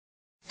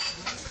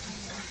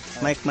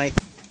Mike.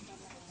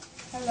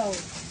 Hello.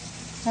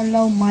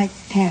 Hello, mic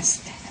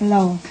test.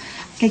 Hello.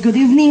 Okay, good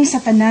evening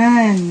sa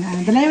tanan.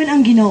 Dalayon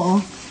ang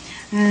Ginoo.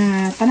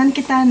 Tanan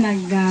kita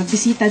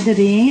nagbisita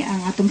diri.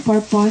 Ang atong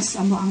purpose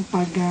amo ang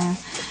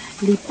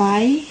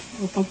paglipay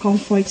o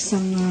pag-comfort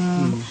sa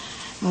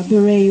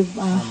bereaved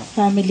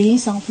family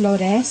sang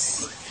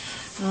Flores.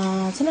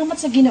 Salamat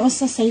sa Ginoo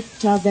sa safe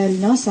travel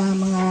no sa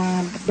mga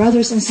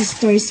brothers and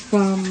sisters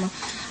from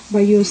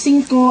Barrio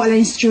 5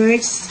 Alliance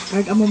Church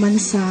ag amo man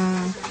sa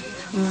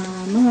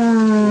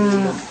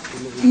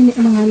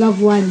mga loved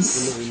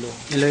ones.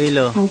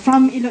 Iloilo.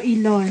 From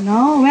Iloilo,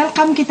 no?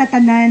 Welcome kita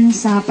tanan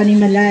sa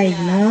panimalay,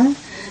 no?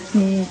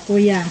 Ni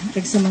Kuya,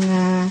 kag sa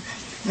mga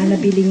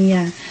nabiling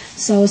niya.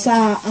 So,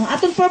 ang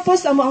atong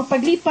purpose, ang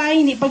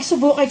paglipay, hindi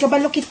pagsubo kay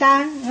kabalo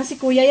kita. Si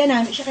Kuya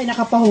yan, siya kay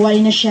nakapahuway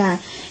na siya.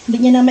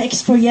 Hindi niya na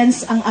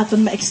ma-experience ang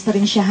atong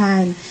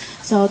ma-experiencyahan.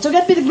 So, to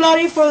God be the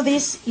glory for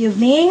this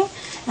evening.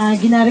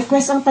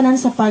 Gina-request ang tanan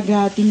sa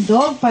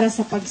pagtindog para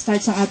sa pag-start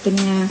sa ating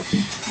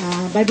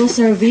Bible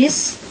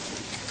service.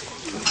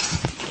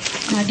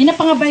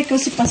 Ginapangabay ko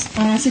si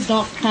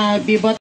Doc Bibot.